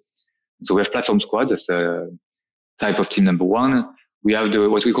developers. So we have platform squads as a type of team number one. We have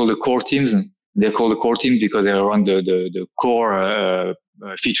what we call the core teams. They're called the core team because they run the core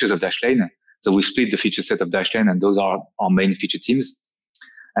features of Dashlane. So we split the feature set of Dashlane, and those are our main feature teams.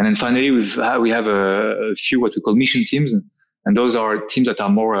 And then finally, we have a few what we call mission teams, and those are teams that are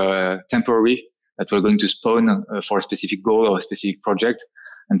more temporary, that we're going to spawn for a specific goal or a specific project.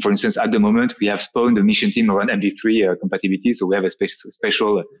 And for instance, at the moment, we have spawned a mission team around MV3 compatibility. So we have a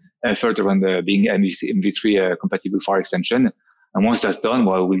special effort around being MV3 compatible for our extension. And once that's done,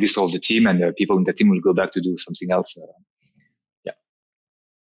 well, we'll dissolve the team, and people in the team will go back to do something else.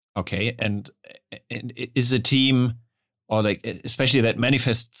 Okay. And is the team, or like especially that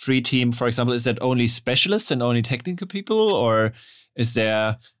manifest free team, for example, is that only specialists and only technical people, or is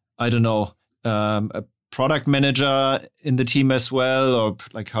there, I don't know, a product manager in the team as well, or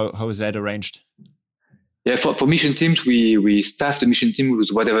like how is that arranged? Yeah, for mission teams, we staff the mission team with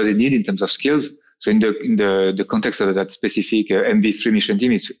whatever they need in terms of skills. So in the context of that specific MV3 mission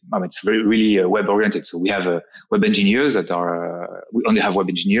team, it's really web oriented. So we have web engineers we only have web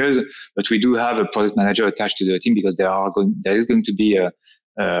engineers, but we do have a product manager attached to the team because there is going to be a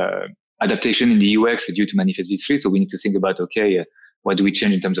adaptation in the UX due to Manifest v3. So we need to think about, what do we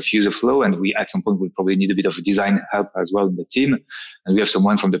change in terms of user flow? And we, at some point, will probably need a bit of design help as well in the team. And we have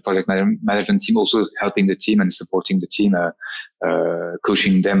someone from the project management team also helping the team and supporting the team,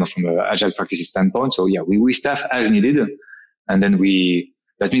 coaching them from an agile practices standpoint. So yeah, we staff as needed. And then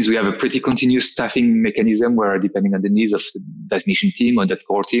that means we have a pretty continuous staffing mechanism where, depending on the needs of that mission team or that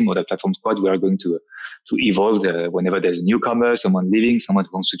core team or that platform squad, we are going to evolve whenever there's a newcomer, someone leaving, someone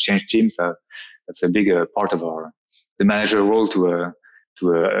who wants to change teams. That's a big part of the manager role to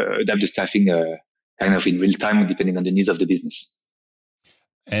adapt the staffing kind of in real time, depending on the needs of the business.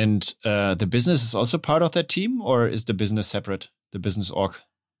 And the business is also part of that team, or is the business separate, the business org?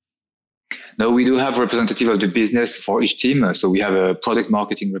 No, we do have a representative of the business for each team. So we have a product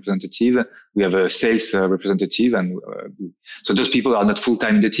marketing representative, we have a sales representative, and so those people are not full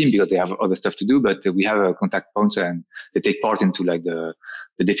time in the team because they have other stuff to do. But we have a contact points, and they take part into like the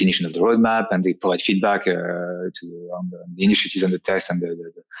definition of the roadmap, and they provide feedback on the initiatives and the tests and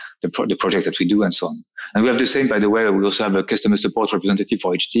the projects that we do, and so on. And we have the same, by the way. We also have a customer support representative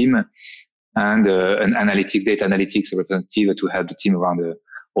for each team, and an data analytics representative to help the team around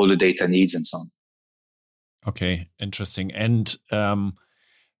all the data needs and so on. Okay, interesting. And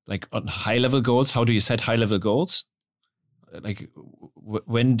like on high level goals, how do you set high level goals? Like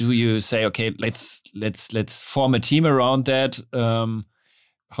when do you say, okay, let's form a team around that?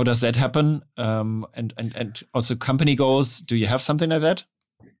 How does that happen? And also company goals. Do you have something like that?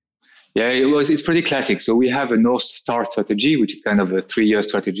 Yeah, it's pretty classic. So we have a North Star strategy, which is kind of a 3-year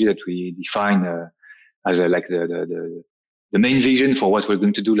strategy that we define as the main vision for what we're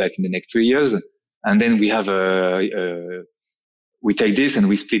going to do like in the next 3 years. And then we have we take this and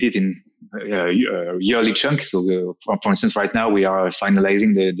we split it in yearly chunks. So for instance, right now we are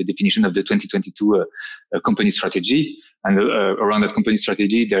finalizing the definition of the 2022 company strategy. And around that company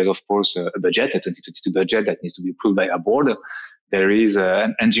strategy, there is of course a budget, a 2022 budget that needs to be approved by our board. There is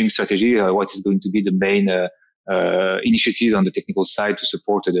an engineering strategy, what is going to be the main initiatives on the technical side to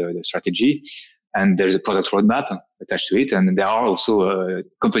support the strategy. And there's a product roadmap attached to it. And there are also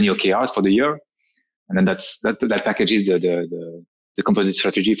company OKRs for the year. And then that packages the company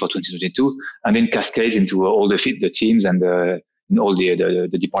strategy for 2022, and then cascades into all the teams and in all the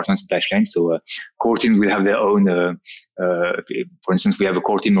departments at Dashlane. So core teams will have their own. For instance, we have a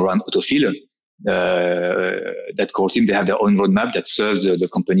core team around autofill. That core team, they have their own roadmap that serves the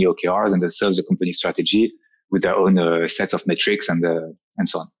company OKRs and that serves the company strategy with their own sets of metrics and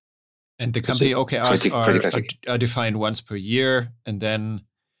so on. And the company OKRs are defined once per year, and then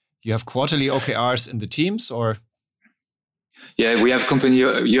you have quarterly OKRs in the teams, or? Yeah, we have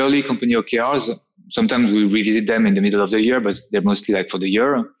yearly company OKRs. Sometimes we revisit them in the middle of the year, but they're mostly like for the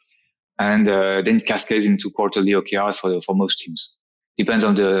year. And then it cascades into quarterly OKRs for most teams. Depends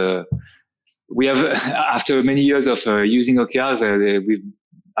on we have, after many years of using OKRs, we've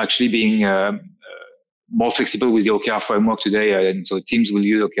actually been more flexible with the OKR framework today. And so teams will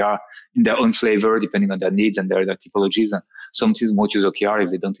use OKR in their own flavor, depending on their needs and their typologies. Some teams won't use OKR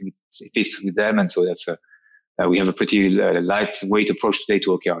if they don't think it fits with them. And so that's we have a pretty lightweight approach today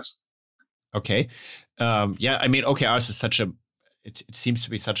to OKRs. Okay. Yeah, I mean, OKRs is it seems to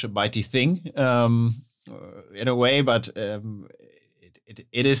be such a mighty thing in a way, but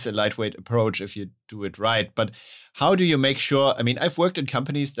it is a lightweight approach if you do it right. But how do you make sure? I mean, I've worked in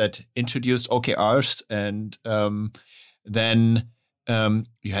companies that introduced OKRs, and then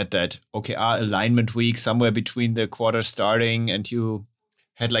you had that OKR alignment week somewhere between the quarter starting, and you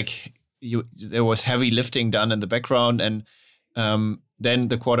had there was heavy lifting done in the background, and then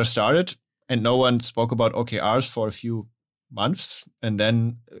the quarter started, and no one spoke about OKRs for a few months, and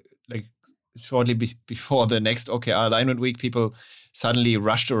then shortly before the next OKR alignment week, people suddenly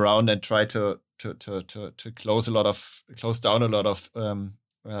rushed around and tried to close down a lot of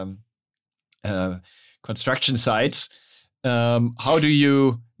construction sites. How do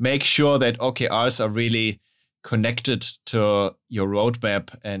you make sure that OKRs are really connected to your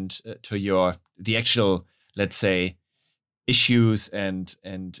roadmap and to the actual, let's say, issues and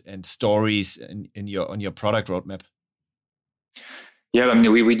stories on your product roadmap? Yeah, I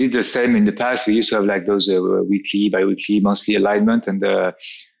mean, we did the same in the past. We used to have those weekly, bi-weekly, monthly alignment. And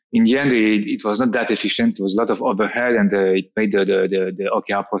in the end, it was not that efficient. There was a lot of overhead, and it made the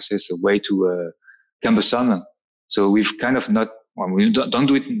OKR process way too cumbersome. So we've kind of we don't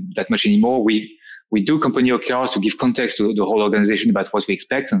do it that much anymore. We do company OKRs to give context to the whole organization about what we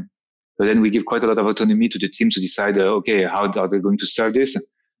expect. But then we give quite a lot of autonomy to the teams to decide, how are they going to serve this?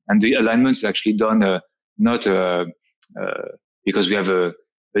 And the alignment is actually done not because we have a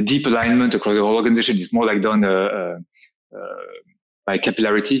deep alignment across the whole organization. It's more like done by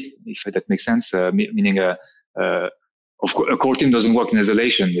capillarity, if that makes sense. Meaning, of course, a core team doesn't work in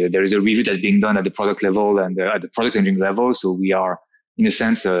isolation. There is a review that's being done at the product level and at the product engineering level. So we are, in a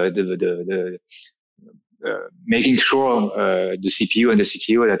sense, making sure the CPU and the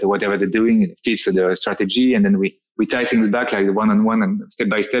CTO that whatever they're doing fits the strategy, and then we tie things back like one-on-one and step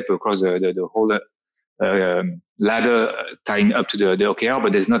by step across the whole ladder tying up to the OKR,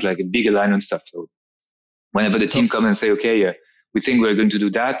 but there's not like a big alignment stuff. So whenever the team come and say, okay, we think we're going to do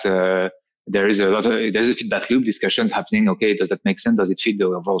that, there's a feedback loop discussions happening. Okay, does that make sense? Does it fit the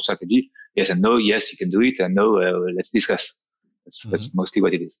overall strategy? Yes and no. Yes, you can do it, and no, let's discuss. That's mostly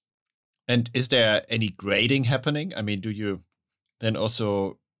what it is. And is there any grading happening? I mean, do you then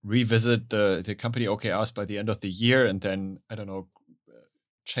also revisit the company OKRs by the end of the year, and then, I don't know,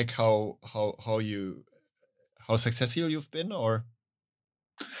 check how successful you've been, or?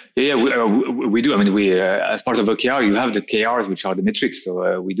 Yeah, we do. I mean, we as part of OKR, you have the KRs, which are the metrics.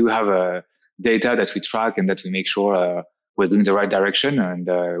 So we do have data that we track and that we make sure we're going the right direction, and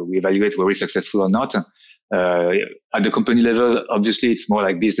we evaluate whether we're successful or not. At the company level, obviously, it's more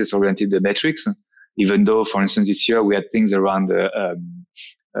like business-oriented metrics. Even though, for instance, this year we had things around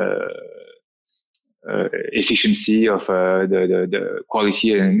efficiency of the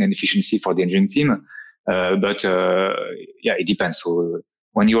quality and efficiency for the engineering team. But it depends. So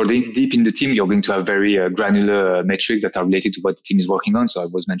when you're deep in the team, you're going to have very granular metrics that are related to what the team is working on. So I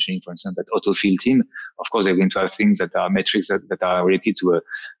was mentioning, for instance, that autofill team. Of course, they're going to have things that are metrics that are related to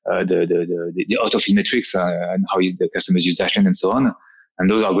the autofill metrics and how the customers use Dashlane and so on. And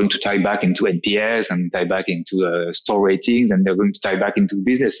those are going to tie back into NPS and tie back into store ratings, and they're going to tie back into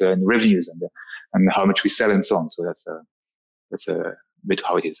business and revenues and how much we sell and so on. So that's a bit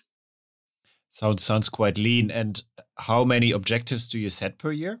how it is. Sounds quite lean. And how many objectives do you set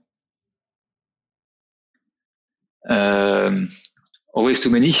per year? Always too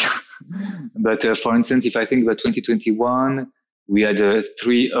many. But for instance, if I think about 2021, we had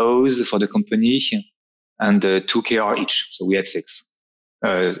 3 O's for the company and 2 KR each. So we had 6.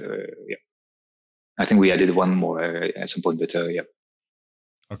 I think we added one more at some point, but yeah.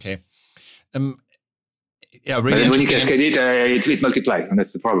 Okay. really but then when you interesting. cascade it multiplies, and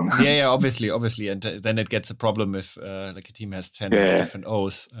that's the problem. Yeah, obviously, and then it gets a problem if like a team has 10 different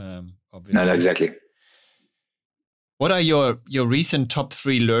O's. Obviously, no, exactly. What are your recent top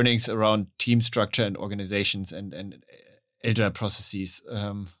 3 learnings around team structure and organizations and agile processes?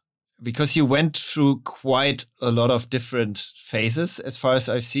 Because you went through quite a lot of different phases, as far as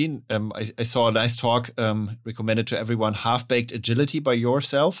I've seen. I saw a nice talk recommended to everyone, Half-Baked Agility by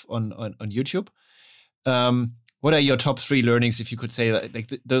yourself on YouTube. What are your top 3 learnings, if you could say that? Like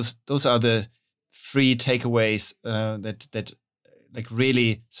those are the 3 takeaways that like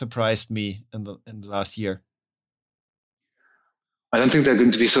really surprised me in the last year. I don't think they're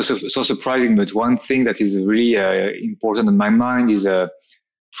going to be so surprising, but one thing that is really important in my mind is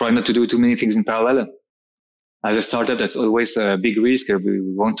try not to do too many things in parallel. As a startup, that's always a big risk. We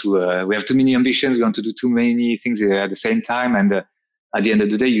have too many ambitions. We want to do too many things at the same time, and at the end of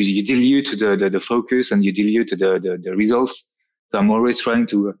the day, you dilute the focus and you dilute the results. So I'm always trying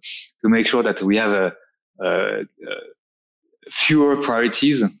to make sure that we have fewer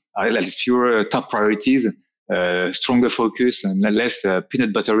priorities, fewer top priorities. Stronger focus and less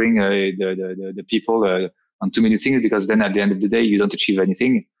peanut buttering the people on too many things, because then at the end of the day you don't achieve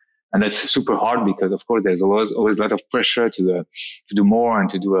anything, and that's super hard because of course there's always a lot of pressure to do more and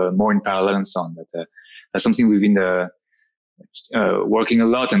to do more in parallel and so on. But that's something we've been working a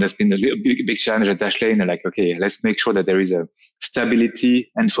lot, and that's been a big challenge at Dashlane. Like, okay, let's make sure that there is a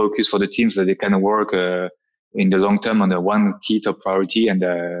stability and focus for the teams, so that they can work in the long term on the one key top priority, and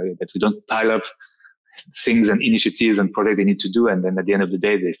that we don't pile up things and initiatives and projects they need to do, and then at the end of the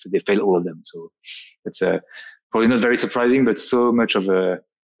day they fail all of them. So it's probably not very surprising, but so much of a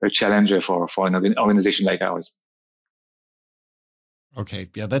challenge for an organization like ours. Okay,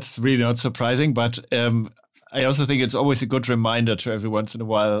 yeah, that's really not surprising, but I also think it's always a good reminder to every once in a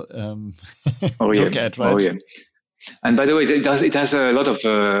while look at, right? Oh yeah. And by the way, it has a lot of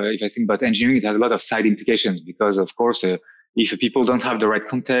if I think about engineering, it has a lot of side implications, because of course if people don't have the right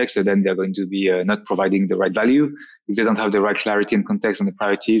context, then they're going to be not providing the right value. If they don't have the right clarity and context on the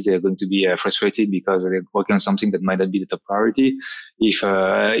priorities, they're going to be frustrated because they're working on something that might not be the top priority.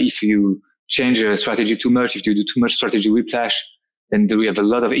 If you change a strategy too much, if you do too much strategy whiplash, then we have a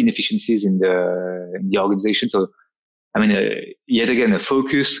lot of inefficiencies in the organization. So, I mean, yet again, a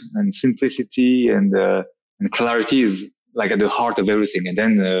focus and simplicity and clarity is like at the heart of everything. And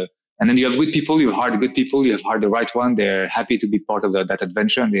then you have good people, you hired good people, you have hired the right one. They're happy to be part of that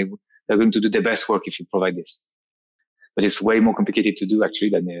adventure, and they're going to do their best work if you provide this. But it's way more complicated to do actually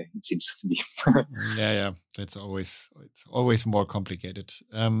than it seems to be. Yeah. It's always more complicated.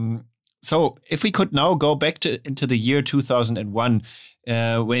 So if we could now go back into the year 2001,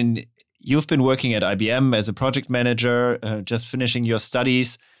 when you've been working at IBM as a project manager, just finishing your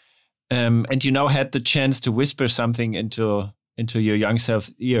studies, and you now had the chance to whisper something into your young self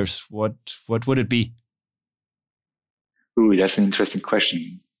ears, what would it be? Ooh, that's an interesting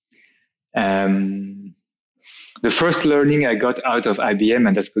question. The first learning I got out of IBM,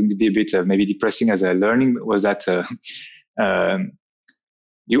 and that's going to be a bit maybe depressing as a learning, was that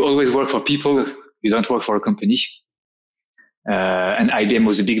you always work for people, you don't work for a company. And IBM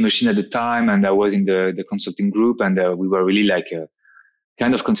was a big machine at the time, and I was in the consulting group, and we were really like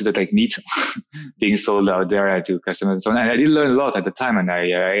kind of considered like meat being sold out there to customers and so on. And I did learn a lot at the time, and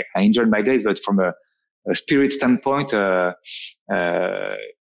I enjoyed my days. But from a spirit standpoint, that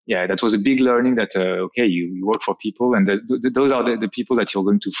was a big learning that, okay, you work for people, and those are the people that you're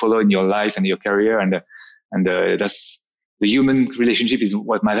going to follow in your life and your career. And that's the human relationship is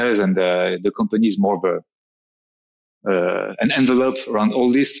what matters. And the company is more of an envelope around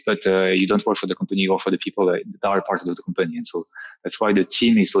all this, but you don't work for the company, you work for the people that are part of the company. And so that's why the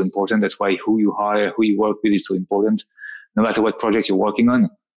team is so important. That's why who you hire, who you work with is so important. No matter what project you're working on,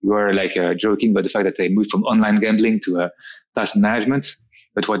 you are like joking about the fact that I moved from online gambling to task management.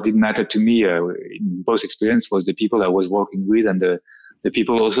 But what did matter to me in both experience was the people I was working with, and the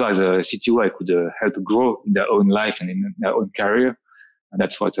people also as a CTO I could help grow in their own life and in their own career. And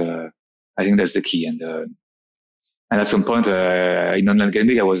that's what I think that's the key. And at some point in online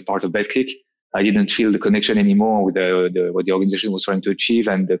gambling, I was part of BetClick. I didn't feel the connection anymore with what the organization was trying to achieve,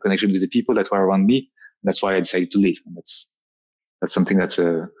 and the connection with the people that were around me. And that's why I decided to leave. And that's something that's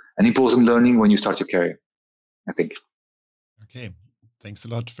an important learning when you start your career, I think. Okay. Thanks a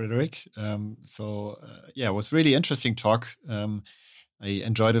lot, Frédéric. It was really interesting talk. I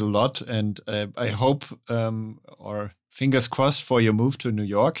enjoyed it a lot, and I hope, or fingers crossed for your move to New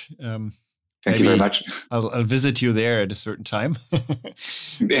York. Thank you very much. I'll visit you there at a certain time.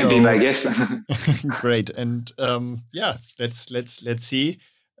 Be my guest. Great, and let's see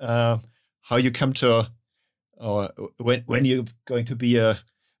how you come to or when you're going to be a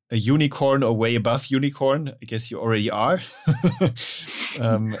unicorn or way above unicorn. I guess you already are.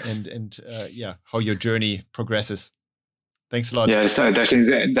 How your journey progresses. Thanks a lot. Yes,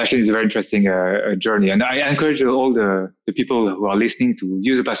 Dashlane is a very interesting journey. And I encourage all the people who are listening to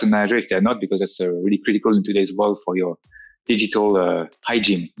use a password manager if they're not, because that's really critical in today's world for your digital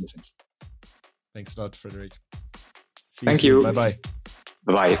hygiene, in a sense. Thanks a lot, Frédéric. Thank you. Bye-bye.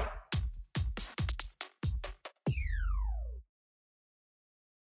 Bye-bye.